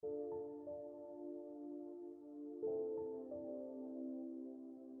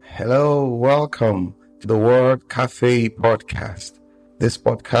Hello, welcome to the Word Cafe podcast. This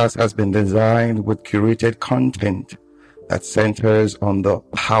podcast has been designed with curated content that centers on the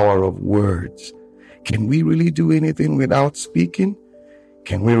power of words. Can we really do anything without speaking?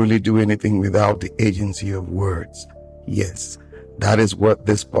 Can we really do anything without the agency of words? Yes, that is what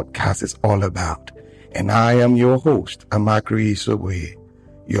this podcast is all about. And I am your host, Amakri Isobwe,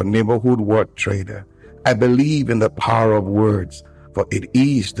 your neighborhood word trader. I believe in the power of words, for it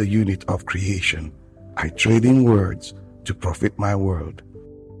is the unit of creation. I trade in words to profit my world.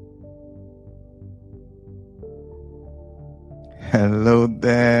 Hello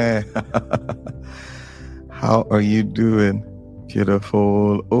there. How are you doing?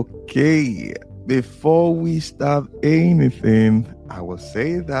 Beautiful. Okay. Before we start anything, I will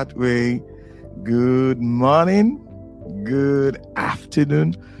say it that way. Good morning, good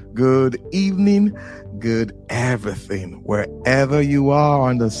afternoon, good evening, good everything. Wherever you are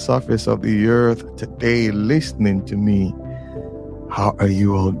on the surface of the earth today listening to me, how are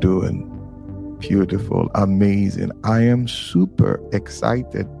you all doing? Beautiful, amazing. I am super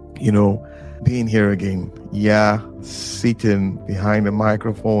excited, being here again. Yeah, sitting behind the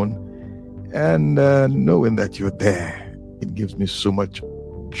microphone and knowing that you're there. It gives me so much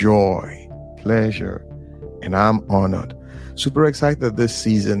joy, pleasure, and I'm honored. Super excited this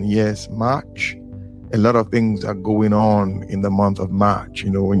season. Yes, March. A lot of things are going on in the month of March,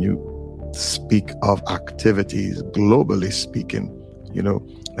 when you speak of activities, globally speaking,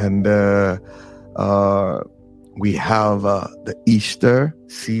 and we have the Easter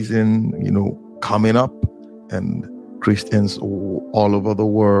season, coming up, and Christians all over the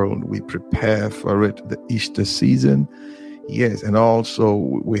world, we prepare for it, the Easter season. Yes, and also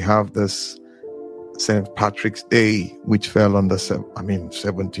we have this St. Patrick's Day, which fell on the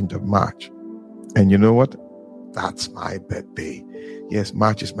 17th of March. And you know what? That's my birthday. Yes,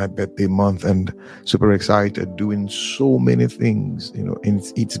 March is my birthday month, and super excited, doing so many things, and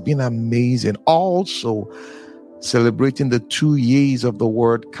it's been amazing. Also, celebrating the 2 years of the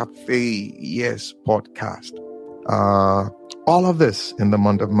Word Cafe, yes, podcast. All of this in the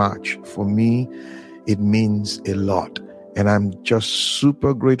month of March, for me, it means a lot. And I'm just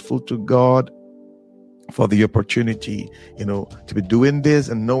super grateful to God for the opportunity, to be doing this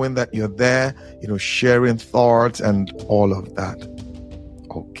and knowing that you're there, sharing thoughts and all of that.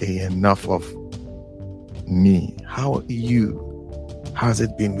 Okay, enough of me. How are you? How's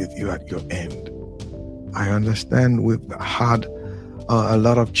it been with you at your end? I understand we've had a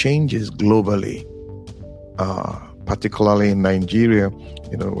lot of changes globally, particularly in Nigeria.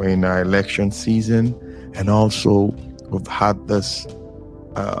 We're in our election season, and also we've had this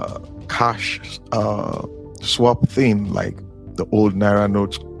cash swap thing, like the old Naira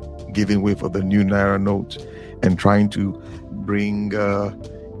notes giving way for the new Naira notes, and trying to bring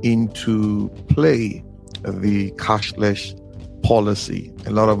into play the cashless policy.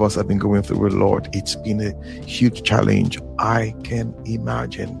 A lot of us have been going through it, Lord. It's been a huge challenge. I can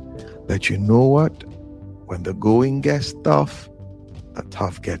imagine that what? When the going gets tough, the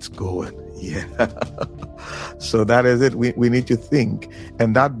tough gets going. Yeah. So that is it. We need to think.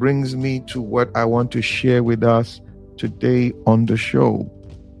 And that brings me to what I want to share with us today on the show.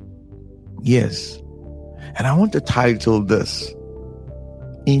 Yes. And I want to title this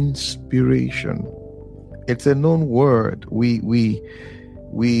Inspiration. It's a known word. We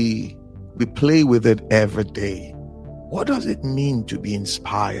play with it every day. What does it mean to be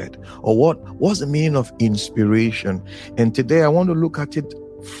inspired? Or what's the meaning of inspiration? And today I want to look at it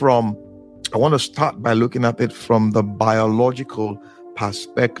I want to start by looking at it from the biological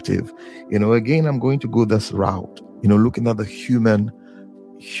perspective. Again, I'm going to go this route, looking at the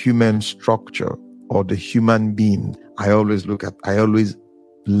human structure or the human being. I always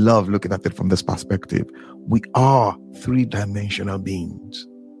love looking at it from this perspective. We are three-dimensional beings.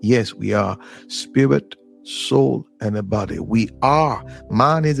 Yes, we are spirit, soul, and a body.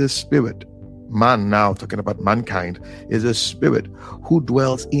 Man is a spirit. Man, now talking about mankind, is a spirit who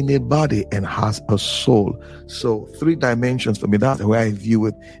dwells in a body and has a soul. So 3 dimensions for me, that's the way I view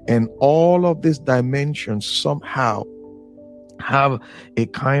it. And all of these dimensions somehow have a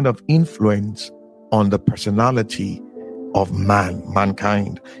kind of influence on the personality of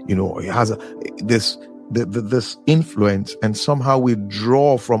mankind. It has this influence, and somehow we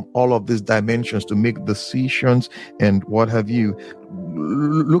draw from all of these dimensions to make decisions and what have you.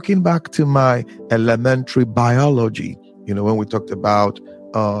 Looking back to my elementary biology, when we talked about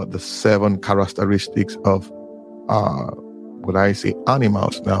the 7 characteristics of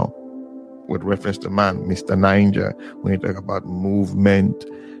animals now, with reference to man, Mr. Ninja, when you talk about movement,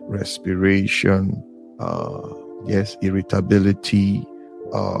 respiration, irritability,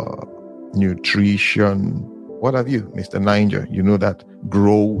 nutrition, what have you, Mr. Niger? You know that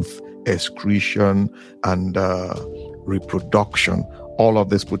growth, excretion, and reproduction, all of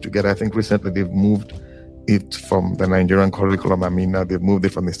this put together. I think recently they've moved it from the Nigerian curriculum. I mean, now they've moved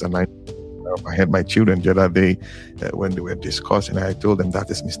it from Mr. Niger. I had my children the other day when they were discussing. I told them that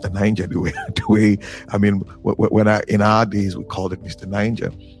is Mr. Niger. The way. I mean, in our days we called it Mr.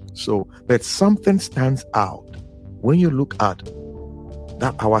 Niger. So, but something stands out when you look at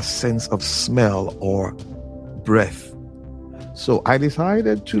that, our sense of smell or breath. So I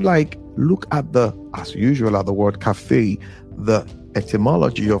decided to look at as usual, at the word cafe, the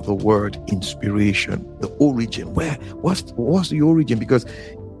etymology of the word inspiration, the origin. What's the origin? Because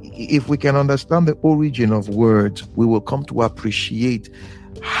if we can understand the origin of words, we will come to appreciate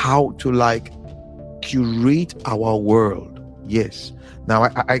how to curate our world. Yes. Now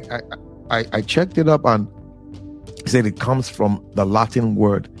I checked it up and said it comes from the Latin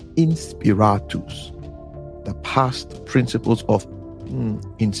word inspiratus, the past principles of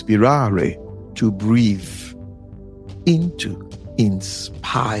inspirare, to breathe, into,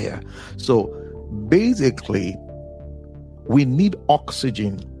 inspire. So basically, we need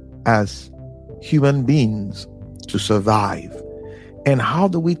oxygen as human beings to survive. And how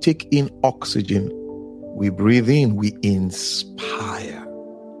do we take in oxygen? We breathe in, we inspire.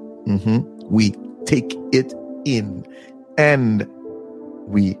 We take it in and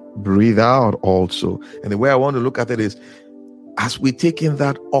we breathe out also. And the way I want to look at it is, as we take in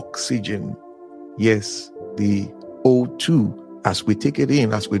that oxygen, yes, the O2, as we take it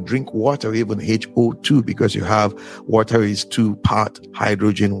in, as we drink water, even HO2, because you have water is 2 part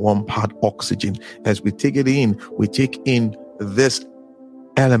hydrogen, 1 part oxygen. As we take it in, we take in this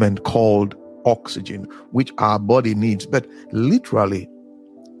element called oxygen, which our body needs. But literally,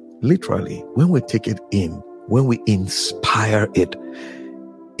 when we take it in, when we inspire it,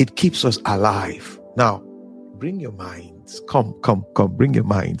 it keeps us alive. Now, bring your minds. Come, bring your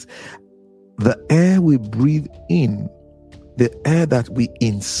minds. The air we breathe in, the air that we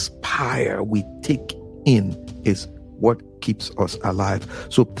inspire, we take in, is what keeps us alive.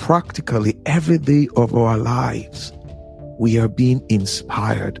 So practically every day of our lives, we are being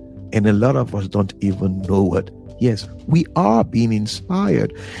inspired. And a lot of us don't even know it. Yes, we are being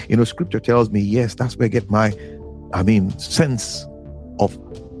inspired. Scripture tells me, yes, that's where I get my, sense of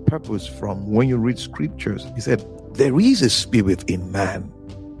purpose from. When you read scriptures, he said, there is a spirit in man,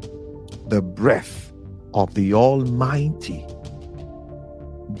 the breath of the Almighty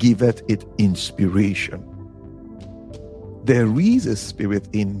giveth it inspiration. There is a spirit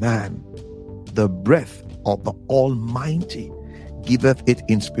in man, the breath of the Almighty giveth it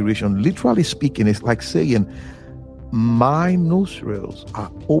inspiration. Literally speaking, it's like saying, my nostrils are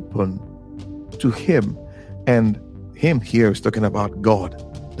open to him. And him here is talking about God,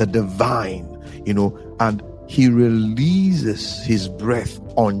 the divine, and he releases his breath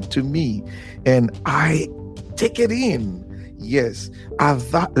onto me and I take it in. Yes, at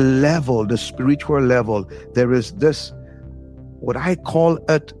that level, the spiritual level, there is this, what I call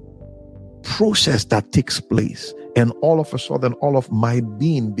it, process that takes place. And all of a sudden, all of my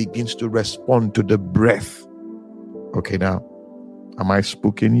being begins to respond to the breath. Okay, now, am I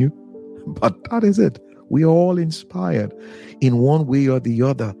spooking you? But that is it. We are all inspired in one way or the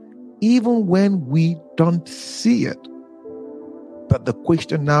other, even when we don't see it. But the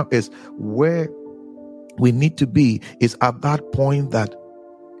question now is, where we need to be is at that point that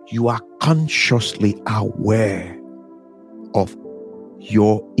you are consciously aware of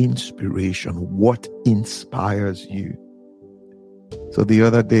your inspiration, what inspires you. So the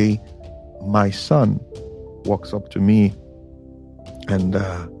other day, my son walks up to me and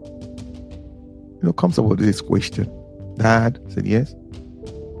comes up with this question. Dad, I said, yes.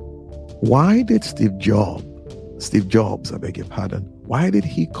 Why did Steve Jobs, I beg your pardon, why did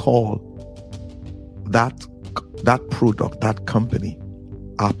he call that product, that company,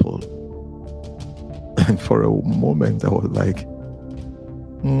 Apple? And for a moment I was like,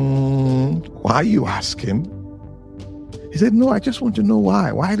 why are you asking? He said, no, I just want to know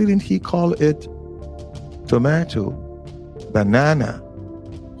why. Why didn't he call it tomato, banana?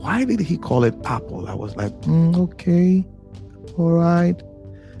 Why did he call it apple? I was like, okay, all right.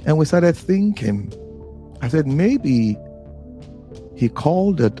 And we started thinking. I said, maybe he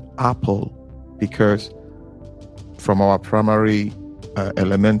called it apple because from our primary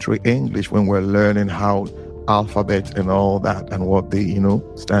elementary English, when we're learning how alphabet and all that and what they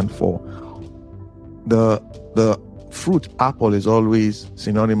stand for, the fruit apple is always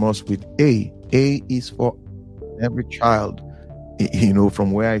synonymous with A is for every child,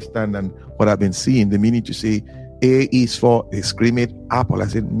 from where I stand and what I've been seeing, the meaning to say A is for, they scream it, apple. I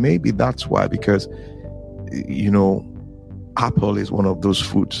said, maybe that's why, because, apple is one of those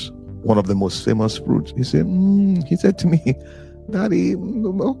fruits, one of the most famous fruits. He said to me, Daddy,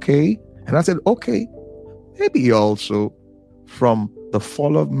 okay. And I said, okay, maybe also from the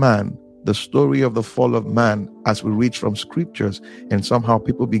fall of man, the story of the fall of man, as we read from scriptures, and somehow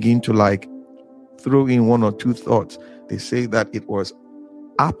people begin to like throw in one or two thoughts. They say that it was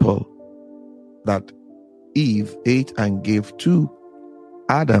apple that Eve ate and gave to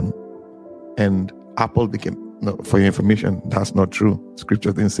Adam, and apple became, no, for your information, that's not true.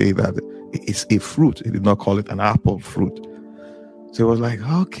 Scripture didn't say that. It's a fruit. It did not call it an apple fruit. So it was like,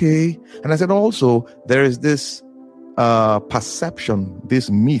 okay. And I said, also, there is this perception,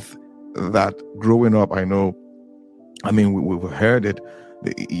 this myth that growing up, we've heard it,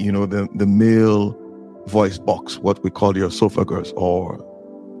 the male voice box, what we call the esophagus, or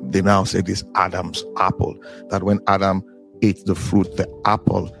they now say this Adam's apple, that when Adam ate the fruit, the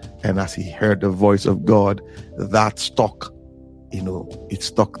apple, and as he heard the voice of God, that stuck, it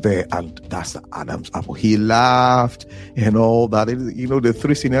stuck there, and that's the Adam's apple. He laughed and all that. The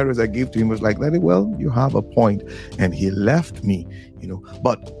three scenarios I gave to him was like, well, you have a point. And he left me,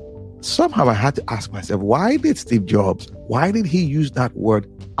 but somehow I had to ask myself, why did Steve Jobs, why did he use that word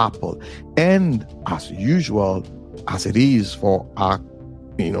apple? And as usual, as it is for our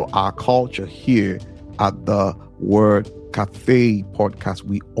culture here at the Word Cafe podcast,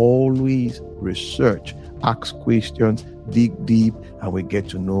 we always research, ask questions, dig deep, and we get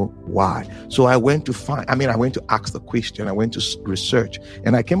to know why. So I went to ask the question, I went to research,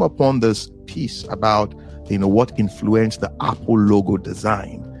 and I came upon this piece about, what influenced the Apple logo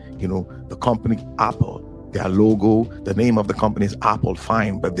design. The company Apple, their logo, the name of the company is Apple,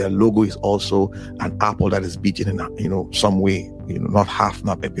 fine, but their logo is also an apple that is beaten in, some way, not half,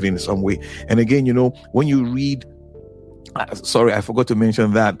 not beaten in some way. And again, when you read, sorry, I forgot to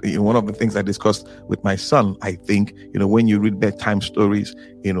mention that one of the things I discussed with my son, I think, when you read bedtime stories,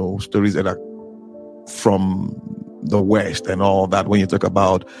 stories that are from the West and all that, when you talk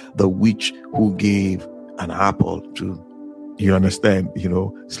about the witch who gave an apple to, you understand,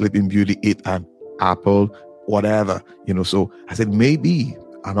 Sleeping Beauty ate an apple, whatever, so I said, maybe,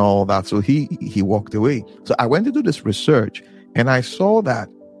 and all that. So he walked away. So I went to do this research, and I saw that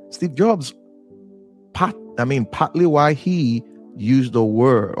Steve Jobs, partly why he used the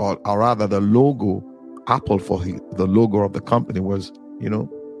word, or rather the logo Apple for the logo of the company was,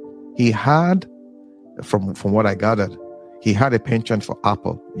 he had, from what I gathered, he had a penchant for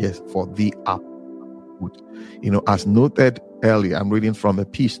Apple. Yes, for the Apple. As noted earlier, I'm reading from a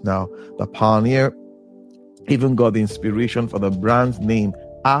piece now, the pioneer even got the inspiration for the brand's name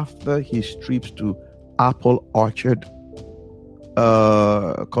after his trips to apple orchard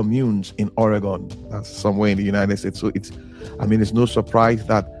communes in Oregon. That's somewhere in the United States. So it's no surprise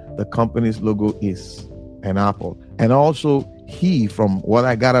that the company's logo is an apple. And also, he, from what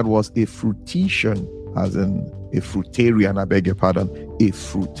I gathered, was a fruitarian, as in a fruitarian, I beg your pardon, a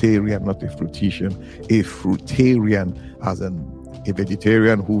fruitarian, not a fruitarian, a fruitarian, as in a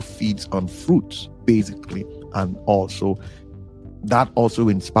vegetarian who feeds on fruits, basically. And also, that also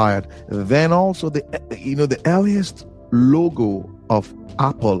inspired. Then also, the earliest logo of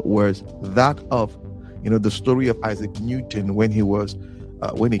Apple was that of, the story of Isaac Newton when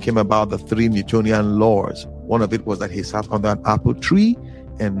he came about the three Newtonian laws. One of it was that he sat under an apple tree,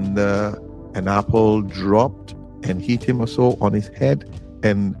 and an apple dropped and hit him or so on his head,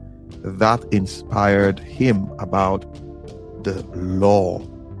 and that inspired him about the law,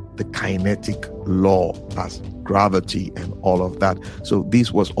 the kinetic law, as gravity and all of that. So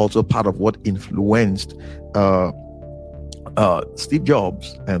this was also part of what influenced Steve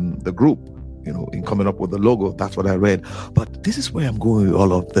Jobs and the group, in coming up with the logo. That's what I read. But this is where I'm going with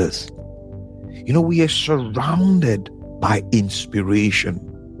all of this. We are surrounded by inspiration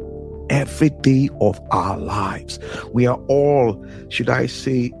every day of our lives. We are all, should I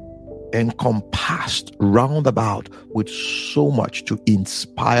say, encompassed roundabout with so much to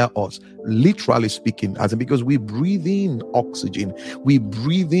inspire us, literally speaking, as in, because we breathe in oxygen, we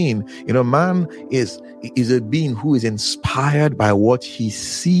breathe in, man is a being who is inspired by what he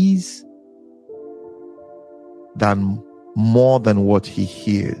sees than more than what he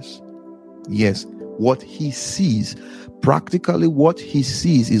hears. Yes, what he sees, practically what he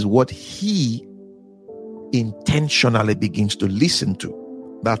sees is what he intentionally begins to listen to.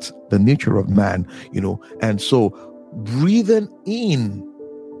 That's the nature of man, and so breathing in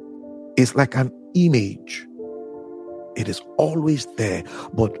is like an image. It is always there,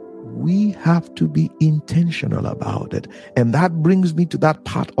 but we have to be intentional about it. And that brings me to that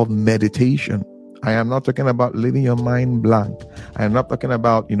part of meditation. I am not talking about leaving your mind blank. I am not talking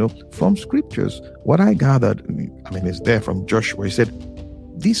about, from scriptures. What I gathered, it's there from Joshua. He said,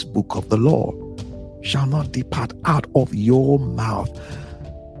 this book of the law shall not depart out of your mouth.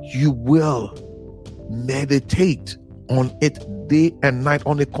 You will meditate on it day and night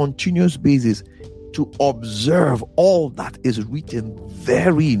on a continuous basis to observe all that is written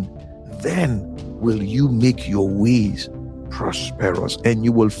therein. Then will you make your ways prosperous and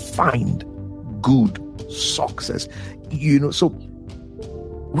you will find good success. So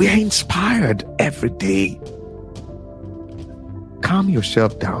we are inspired every day. Calm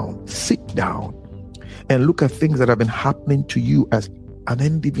yourself down, sit down, and look at things that have been happening to you as an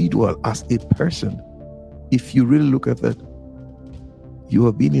individual, as a person. If you really look at that, you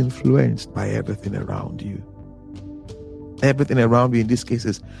are being influenced by everything around you. Everything around you in this case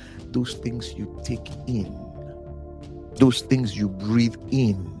is those things you take in, those things you breathe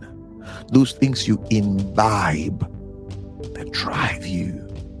in, those things you imbibe that drive you.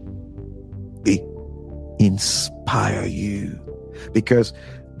 They inspire you. Because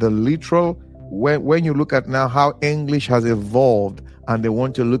the literal, when you look at now how English has evolved and they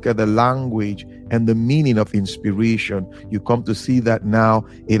want to look at the language and the meaning of inspiration, you come to see that now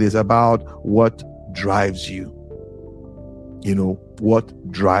it is about what drives you.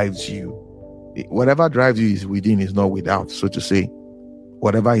 What drives you. Whatever drives you is within, is not without, so to say.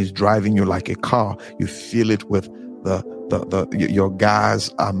 Whatever is driving you like a car, you feel it with your gas,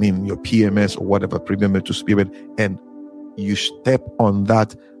 your PMS or whatever, premium to spirit, and you step on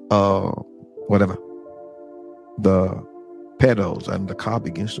that, the pedals, and the car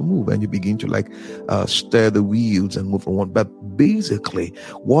begins to move, and you begin to stir the wheels and move from one. But basically,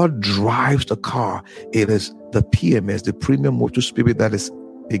 what drives the car, it is the PMS, the premium motor spirit, that is,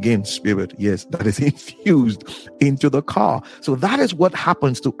 again, spirit, yes, that is infused into the car. So that is what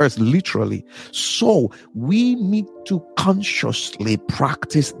happens to us literally. So we need to consciously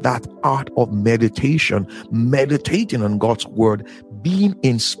practice that art of meditation, meditating on God's word, being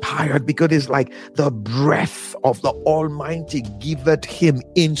inspired, because it's like the breath of the Almighty giveth him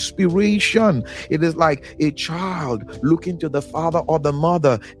inspiration. It is like a child looking to the father or the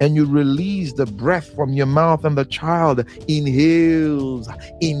mother, and you release the breath from your mouth, and the child inhales,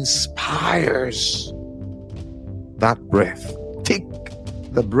 inspires that breath. Take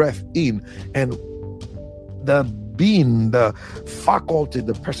the breath in, and the being, the faculty,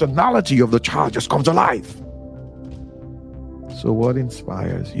 the personality of the child just comes alive. So what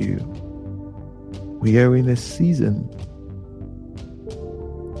inspires you? We are in a season.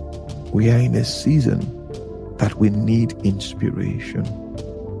 We are in a season that we need inspiration.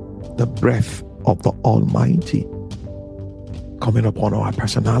 The breath of the Almighty coming upon our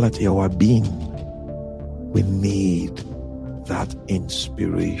personality, our being. We need that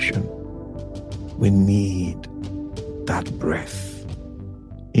inspiration. We need that breath.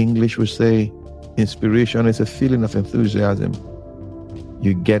 English would say inspiration is a feeling of enthusiasm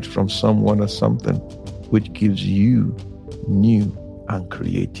you get from someone or something, which gives you new and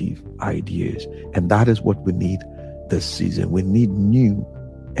creative ideas. And that is what we need this season. We need new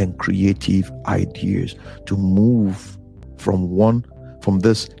and creative ideas to move from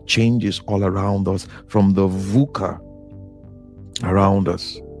this changes all around us, from the VUCA around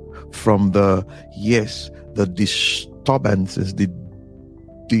us, from the disturbances, the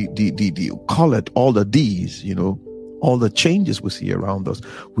call it all the D's, all the changes we see around us.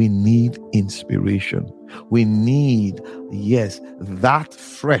 We need inspiration. We need, that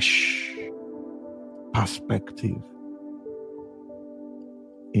fresh perspective.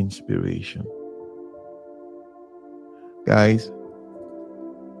 Inspiration. Guys,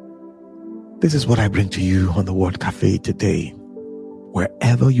 this is what I bring to you on the Word Cafe today.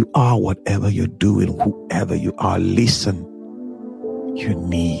 Wherever you are, whatever you're doing, whoever you are, listen. You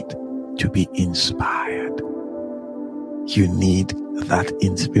need to be inspired. You need that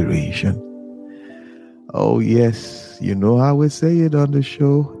inspiration. Oh, yes. You know how we say it on the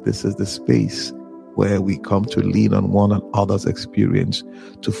show. This is the space where we come to lean on one another's experience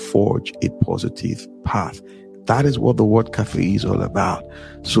to forge a positive path. That is what the Word Cafe is all about.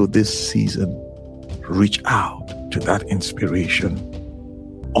 So this season, reach out to that inspiration.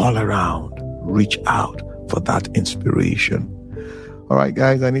 All around, reach out for that inspiration. All right,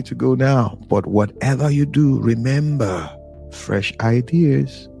 guys, I need to go now. But whatever you do, remember, fresh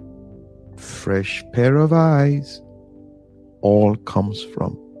ideas, fresh pair of eyes, all comes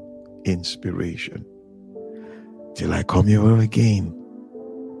from inspiration. Till I come your way again.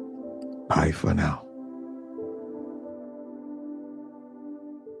 Bye for now.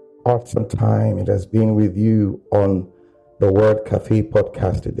 Awesome time it has been with you on the Word Cafe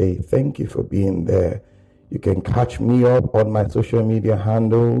podcast today. Thank you for being there. You can catch me up on my social media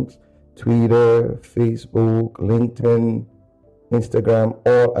handles, Twitter, Facebook, LinkedIn, Instagram,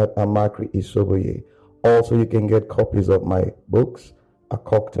 all at Amakri Isoboye. Also, you can get copies of my books, A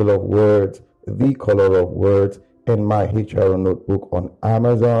Cocktail of Words, The Color of Words, and my HR notebook on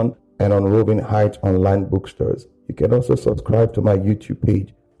Amazon and on Roving Heights online bookstores. You can also subscribe to my YouTube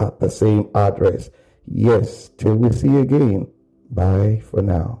page at the same address. Yes, till we see you again. Bye for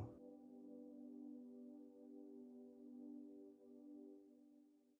now.